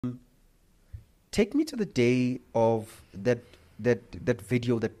Take me to the day of that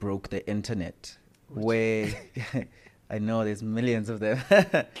video that broke the internet, where I know there's millions of them,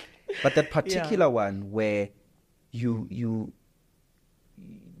 but that particular one where you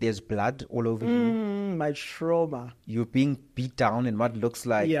there's blood all over you. My trauma. You're being beat down in what looks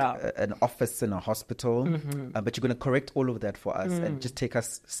like an office in a hospital, but you're going to correct all of that for us and just take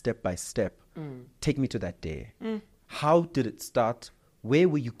us step by step. Take me to that day. How did it start? Where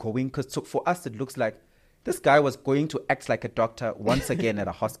were you going? Because for us, it looks like this guy was going to act like a doctor once again at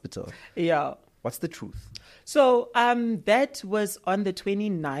a hospital. Yeah. What's the truth? So that was on the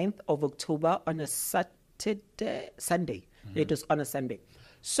 29th of October on a Sunday. It was on a Sunday.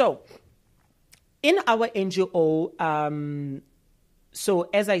 So in our NGO, so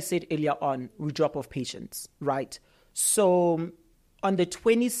as I said earlier on, we drop off patients, right? So on the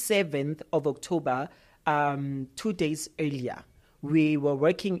 27th of October, 2 days earlier, we were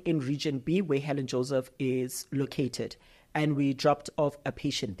working in Region B, where Helen Joseph is located, and we dropped off a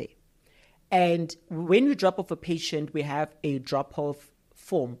patient there. And when we drop off a patient, we have a drop-off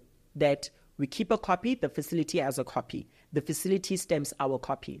form that we keep a copy. The facility has a copy. The facility stamps our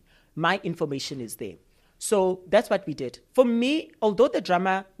copy. My information is there. So that's what we did. For me, although the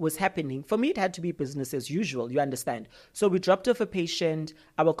drama was happening, for me, it had to be business as usual. You understand? So we dropped off a patient.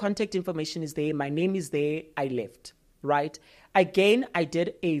 Our contact information is there. My name is there. I left, right? Again, I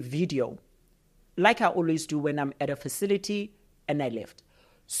did a video like I always do when I'm at a facility, and I left.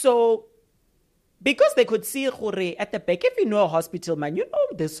 So because they could see at the back, if you know a hospital, man, you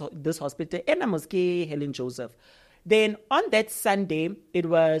know this hospital, and I'm Helen Joseph. Then on that Sunday, it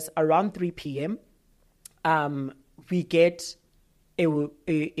was around 3 p.m., we get a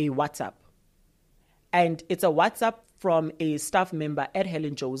WhatsApp. And it's a WhatsApp from a staff member at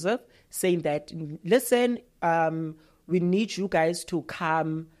Helen Joseph saying that, listen, we need you guys to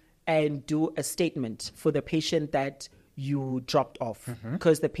come and do a statement for the patient that you dropped off,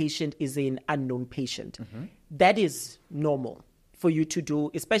 because the patient is an unknown patient. That is normal for you to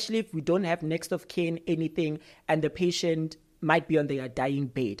do, especially if we don't have next of kin, anything, and the patient might be on their dying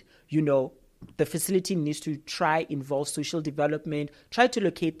bed. You know, the facility needs to try involve social development, try to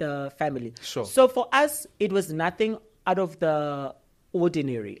locate the family. Sure. So for us, it was nothing out of the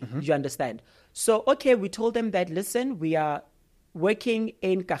ordinary. You understand? So, okay, we told them that, listen, we are working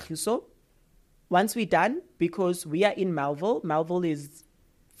in Kagiso. Once we're done, because we are in Melville is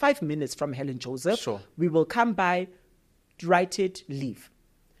 5 minutes from Helen Joseph. Sure. We will come by, write it, leave.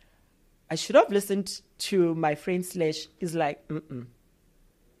 I should have listened to my friend Slash. Is like,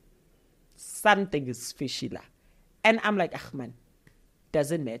 something is fishy la. And I'm like, man,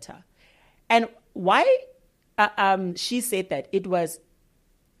 doesn't matter. And why she said that, it was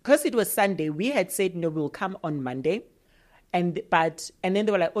because it was Sunday. We had said, no, we'll come on Monday. And then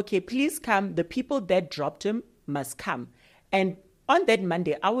they were like, okay, please come. The people that dropped him must come. And on that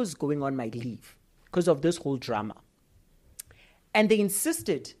Monday, I was going on my leave because of this whole drama. And they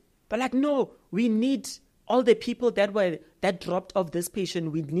insisted, but like, no, we need all the people that dropped off this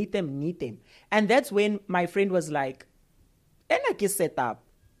patient. We need them. And that's when my friend was like, and I get set up.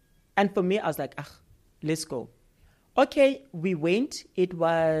 And for me, I was like, let's go. Okay, we went.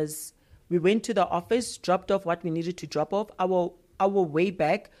 We went to the office, dropped off what we needed to drop off. Our way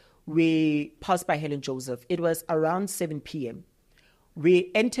back, we passed by Helen Joseph. It was around 7 p.m. We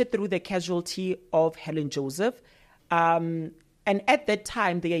entered through the casualty of Helen Joseph. And at that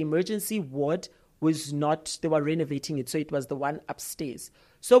time, the emergency ward was not, they were renovating it. So it was the one upstairs.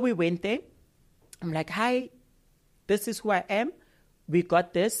 So we went there. I'm like, hi, this is who I am. We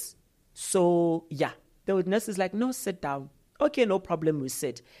got this. So yeah, the nurse is like, no, sit down. Okay, no problem, we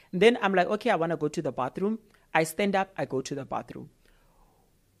sit. And then I'm like, okay, I want to go to the bathroom. I stand up, I go to the bathroom.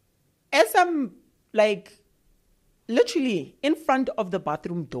 As I'm like literally in front of the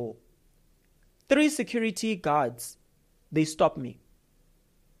bathroom door, 3 security guards, they stop me.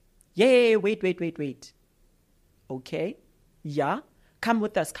 Yeah, wait. Okay, yeah, come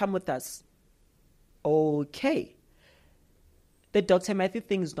with us. Okay. The Dr. Matthew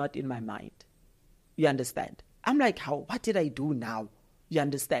thing is not in my mind. You understand? I'm like, what did I do now? You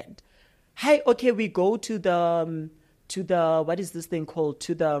understand? Hi, okay, we go to the what is this thing called?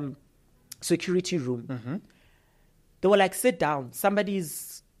 To the security room. They were like, sit down.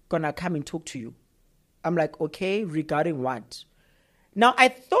 Somebody's gonna come and talk to you. I'm like, okay, regarding what? Now, I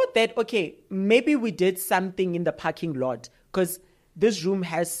thought that, okay, maybe we did something in the parking lot because this room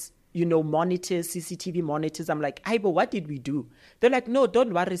has, monitors, CCTV monitors. I'm like, but what did we do? They're like, no,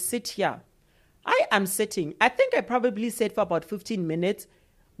 don't worry, sit here. I am sitting. I think I probably sat for about 15 minutes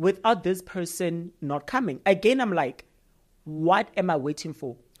without this person not coming. Again, I'm like, what am I waiting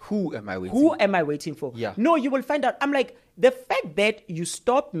for? Who am I waiting Who am I waiting for? Yeah. No, you will find out. I'm like, the fact that you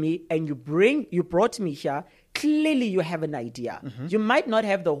stopped me and you brought me here, clearly you have an idea. You might not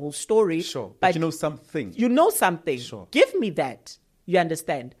have the whole story. Sure. But you know something. You know something. Sure. Give me that. You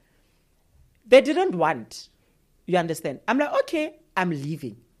understand? They didn't want. You understand? I'm like, okay, I'm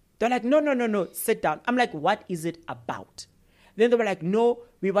leaving. They're like, no, sit down. I'm like, what is it about? Then they were like, no,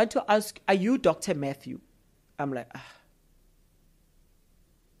 we want to ask, are you Dr. Matthew? I'm like, ah.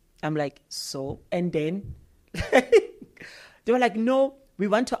 I'm like, so? And then they were like, no, we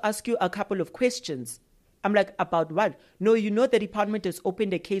want to ask you a couple of questions. I'm like, about what? No, you know the department has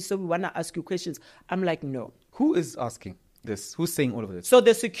opened a case, so we want to ask you questions. I'm like, no. Who is asking this? Who's saying all of this? So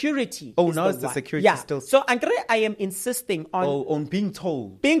the security. Oh, now it's the security still. So Andre, I am insisting on... on being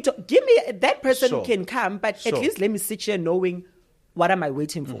told. Give me... That person Sure. can come, but at least let me sit here knowing what am I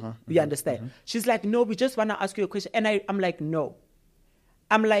waiting for. You understand? She's like, no, we just want to ask you a question. And I'm like, no.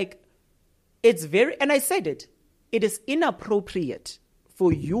 I'm like, it's very... And I said it. It is inappropriate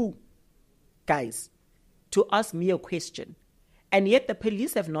for you guys to ask me a question. And yet the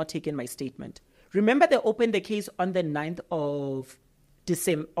police have not taken my statement. Remember, they opened the case on the 9th of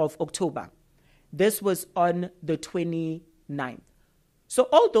October. This was on the 29th. So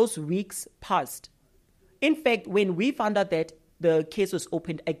all those weeks passed. In fact, when we found out that the case was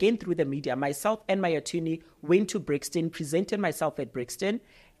opened again through the media, myself and my attorney went to Brixton, presented myself at Brixton,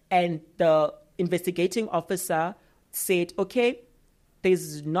 and the investigating officer said, okay,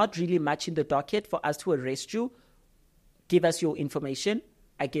 there's not really much in the docket for us to arrest you. Give us your information.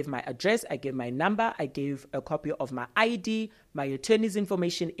 I gave my address, I gave my number, I gave a copy of my ID, my attorney's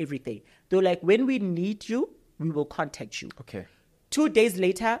information, everything. They were like, when we need you, we will contact you. Okay. 2 days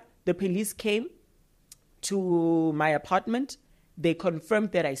later, the police came to my apartment. They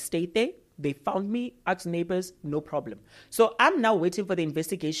confirmed that I stayed there. They found me, asked neighbors, no problem. So I'm now waiting for the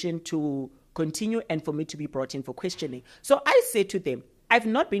investigation to continue and for me to be brought in for questioning. So I said to them, I've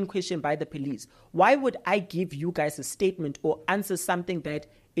not been questioned by the police. Why would I give you guys a statement or answer something that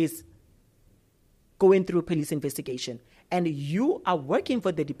is going through police investigation? And you are working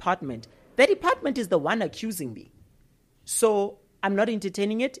for the department. The department is the one accusing me. So I'm not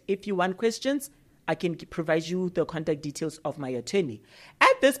entertaining it. If you want questions, I can provide you the contact details of my attorney.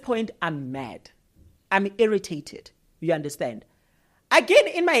 At this point, I'm mad. I'm irritated. You understand? Again,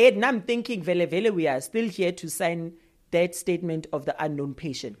 in my head, now I'm thinking, vele, we are still here to sign that statement of the unknown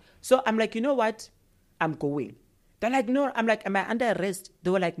patient. So I'm like, you know what? I'm going. They're like, no. I'm like, am I under arrest? They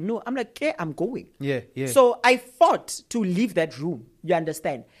were like, no. I'm like, yeah, I'm going. Yeah. So I fought to leave that room. You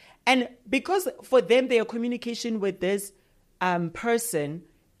understand? And because for them, their communication with this person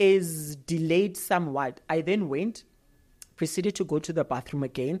is delayed somewhat, I then went, proceeded to go to the bathroom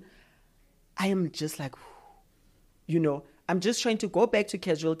again. I am just like, I'm just trying to go back to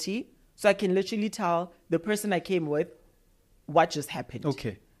casualty so I can literally tell the person I came with what just happened.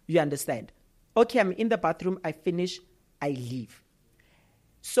 Okay. You understand? Okay, I'm in the bathroom. I finish. I leave.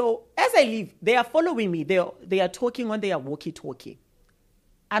 So as I leave, they are following me. They are talking on their walkie-talkie.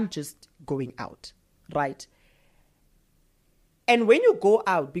 I'm just going out, right? And when you go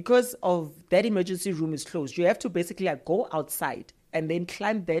out, because of that emergency room is closed, you have to basically go outside and then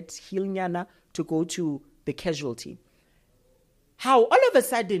climb that hill nyana to go to the casualty. How all of a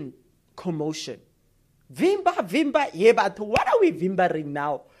sudden, commotion. Vimba, yeah, but what are we vimbering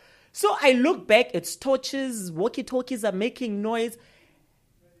now? So I look back, it's torches, walkie-talkies are making noise.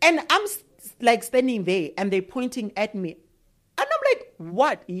 And I'm like standing there and they're pointing at me. And I'm like,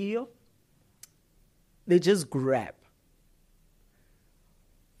 what, yo? They just grab.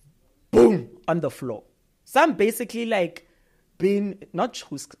 Boom, on the floor. So I'm basically like being,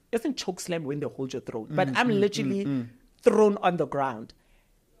 isn't choke slam when they hold your throat, but I'm literally thrown on the ground.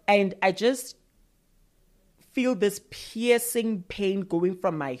 And I just feel this piercing pain going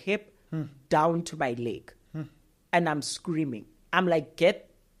from my hip down to my leg. And I'm screaming. I'm like,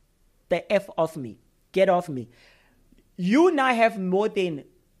 get the F off me. Get off me. You now have more than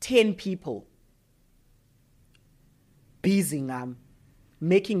 10 people busying,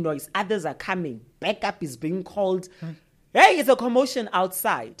 making noise. Others are coming. Backup is being called. Hey, it's a commotion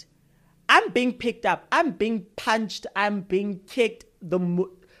outside. I'm being picked up. I'm being punched. I'm being kicked.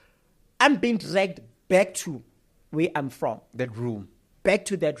 I'm being dragged back to where I'm from. That room. Back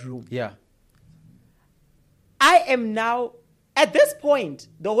to that room. Yeah. I am now, at this point,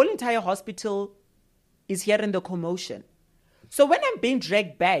 the whole entire hospital is hearing the commotion. So when I'm being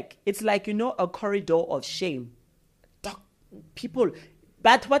dragged back, it's like, a corridor of shame. People,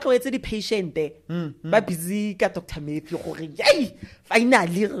 but what was the patient there? But busy, Dr. Matthew, yay,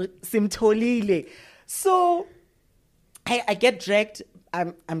 finally, symptomile. So I get dragged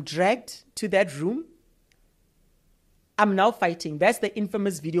I'm dragged to that room. I'm now fighting. That's the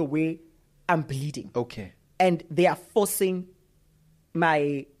infamous video where I'm bleeding. Okay. And they are forcing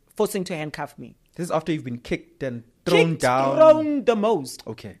to handcuff me. This is after you've been kicked and thrown down. Thrown the most.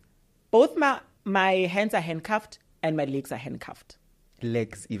 Okay. Both my hands are handcuffed and my legs are handcuffed.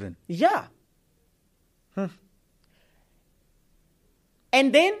 Legs even. Yeah.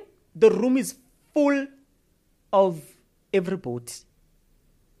 And then the room is full of everybody.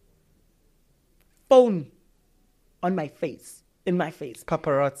 Phone on my face, in my face.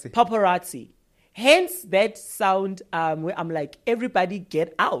 Paparazzi. Hence that sound where I'm like, everybody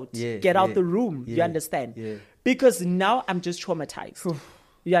get out. Get out the room. You understand? Yeah. Because now I'm just traumatized.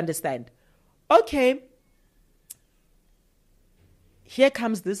 You understand? Okay. Here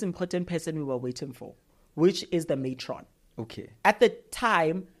comes this important person we were waiting for, which is the matron. Okay. At the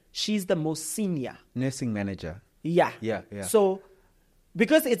time, she's the most senior. Nursing manager. Yeah. So,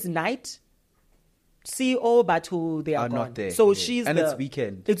 because it's night, CEO, but who they are gone. Not there. So she's and it's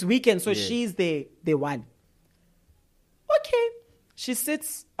weekend. It's weekend, so she's the one. Okay. She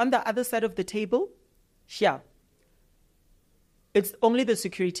sits on the other side of the table. Yeah. It's only the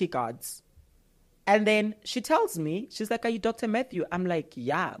security guards. And then she tells me, she's like, "Are you Dr. Matthew?" I'm like,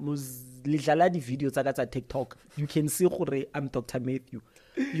 "Yeah, videos at TikTok. You can see I'm Dr. Matthew."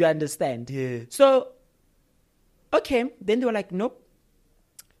 You understand? Yeah. So, okay. Then they were like, "Nope."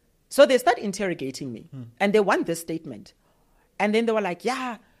 So they start interrogating me. And they want this statement. And then they were like,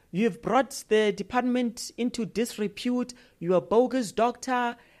 "Yeah, you've brought the department into disrepute. You're a bogus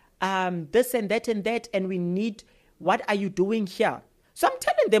doctor. This and that and that. And we need, what are you doing here?" So I'm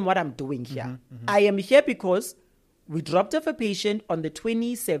telling them what I'm doing here. I am here because we dropped off a patient on the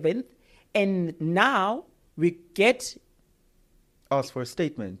 27th, and now we get asked for a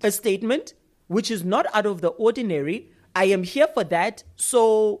statement. A statement, which is not out of the ordinary. I am here for that.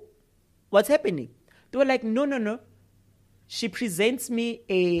 So what's happening? They were like, no. She presents me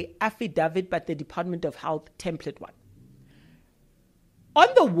a affidavit by the Department of Health template one. On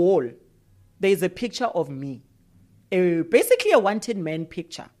the wall, there is a picture of me. Basically a wanted man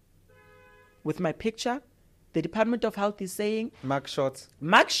picture. With my picture, the Department of Health is saying...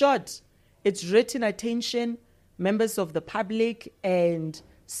 Mugshot. It's written, "Attention, members of the public and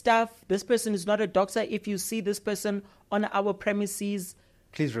staff. This person is not a doctor. If you see this person on our premises...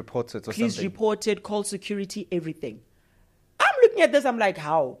 Please report it or Please something. report it, call security, everything." I'm looking at this, I'm like,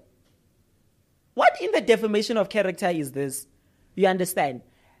 how? What in the defamation of character is this? You understand?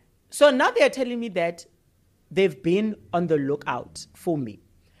 So now they are telling me that they've been on the lookout for me.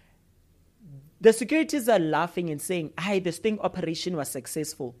 The securities are laughing and saying, "Hey, the sting operation was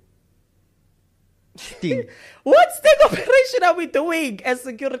successful." Sting. What sting operation are we doing as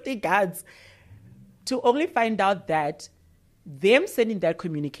security guards? To only find out that them sending that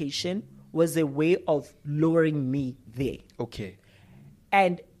communication was a way of lowering me there. Okay.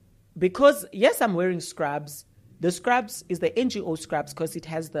 And because, yes, I'm wearing scrubs. The scrubs is the NGO scrubs because it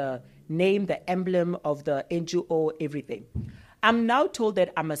has the name, the emblem of the NGO, everything. I'm now told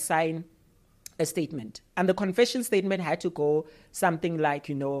that I must sign a statement. And the confession statement had to go something like,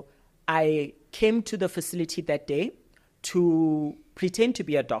 I came to the facility that day to pretend to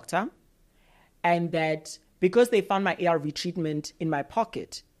be a doctor, and that because they found my ARV treatment in my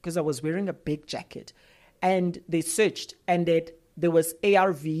pocket, because I was wearing a big jacket, and they searched, and that there was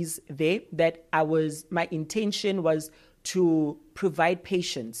ARVs there, that my intention was to provide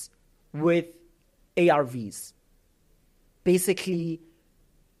patients with ARVs. Basically,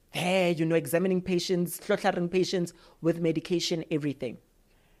 examining patients, patients with medication, everything.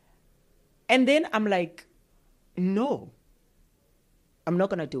 And then I'm like, no, I'm not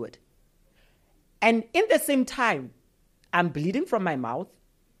going to do it. And in the same time, I'm bleeding from my mouth.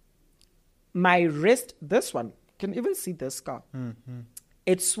 My wrist, this one, can even see this scar. Mm-hmm.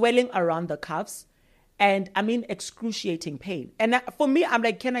 It's swelling around the cuffs, and I'm in excruciating pain. And for me, I'm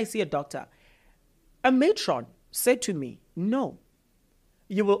like, can I see a doctor? A matron said to me, "No,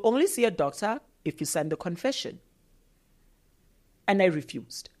 you will only see a doctor if you sign the confession." And I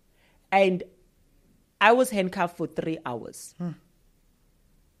refused. And I was handcuffed for 3 hours.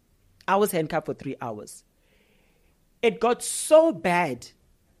 I was handcuffed for 3 hours. It got so bad.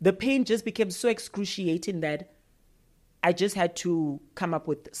 The pain just became so excruciating that I just had to come up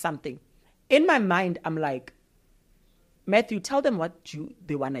with something. In my mind, I'm like, "Matthew, tell them what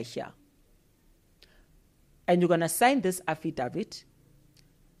they want to hear. And you're going to sign this affidavit.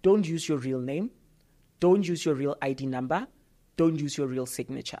 Don't use your real name. Don't use your real ID number. Don't use your real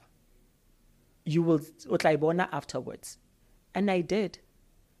signature. You will utlaibona afterwards." And I did.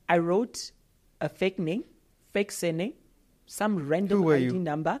 I wrote a fake name, fake surname, some random ID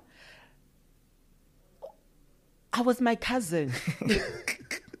number. I was my cousin.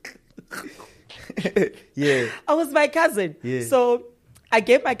 Yeah. I was my cousin. Yeah. So I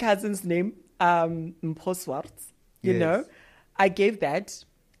gave my cousin's name, Mpho Swartz, you know. I gave that.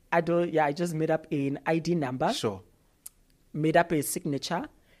 I just made up an ID number. Sure. Made up a signature.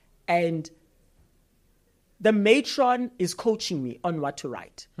 And the matron is coaching me on what to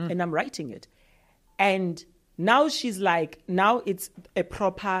write. And I'm writing it. And now she's like, now it's a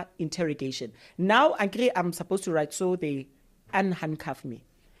proper interrogation. Now I'm supposed to write, so they unhandcuff me.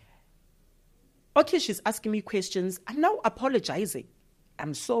 Okay, she's asking me questions. I'm now apologizing.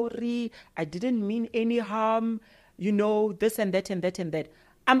 I'm sorry. I didn't mean any harm. You know, this and that and that and that.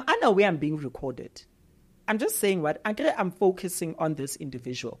 I'm unaware I'm being recorded. I'm just saying what? I'm focusing on this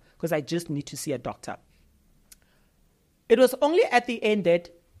individual because I just need to see a doctor. It was only at the end that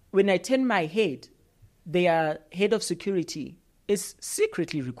when I turned my head, their head of security is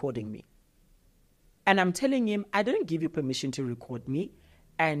secretly recording me. And I'm telling him, I didn't give you permission to record me.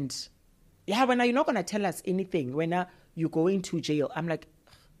 And yeah, when you're not going to tell us anything, when you go into jail, I'm like,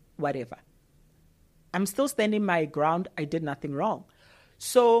 whatever. I'm still standing my ground. I did nothing wrong.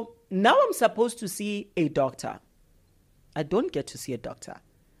 So now I'm supposed to see a doctor. I don't get to see a doctor.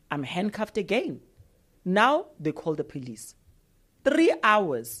 I'm handcuffed again. Now they call the police. 3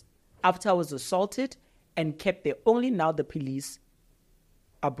 hours after I was assaulted and kept there, only now the police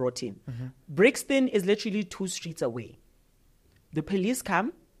are brought in. Mm-hmm. Brixton is literally 2 streets away. The police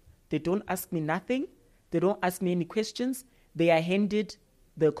come. They don't ask me nothing. They don't ask me any questions. They are handed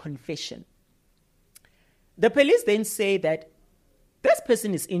the confession. The police then say that this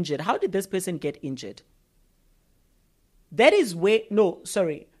person is injured. How did this person get injured? That is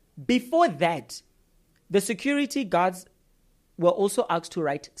before that, the security guards were also asked to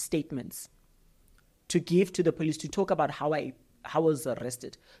write statements to give to the police to talk about how I was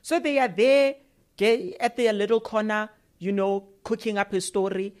arrested. So they are there at their little corner, you know, cooking up a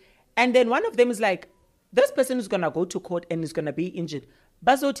story. And then one of them is like, this person is going to go to court and is going to be injured.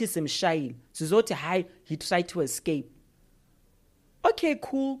 Bazothi simshayile. Sizothi hi, he tried to escape. Okay,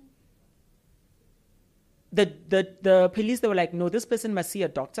 cool. The police, they were like, no, this person must see a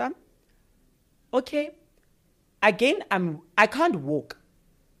doctor. Okay. Again, I can't walk.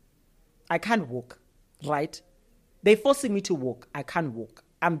 Right? They're forcing me to walk. I can't walk.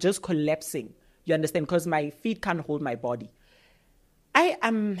 I'm just collapsing. You understand? Because my feet can't hold my body. I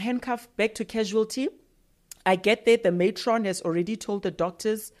am handcuffed back to casualty. I get there. The matron has already told the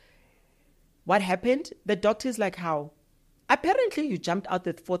doctors what happened. The doctor's like, how? Apparently, you jumped out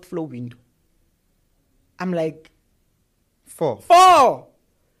the 4th floor window. I'm like, 4.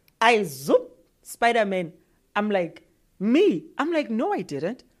 I zoop, Spider-Man. I'm like, me? I'm like, no, I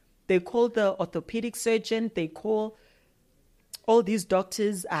didn't. They call the orthopedic surgeon. They call all these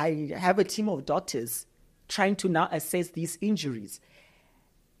doctors. I have a team of doctors trying to now assess these injuries.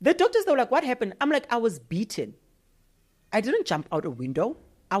 The doctors, they were like, what happened? I'm like, I was beaten. I didn't jump out a window.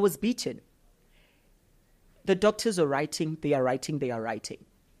 I was beaten. The doctors are writing. They are writing.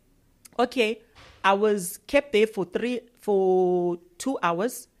 Okay, I was kept there for 2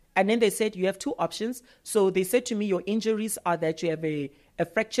 hours. And then they said, you have 2 options. So they said to me, your injuries are that you have a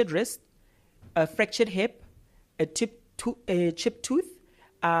fractured wrist, a fractured hip, a chipped tooth,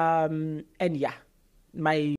 and yeah, my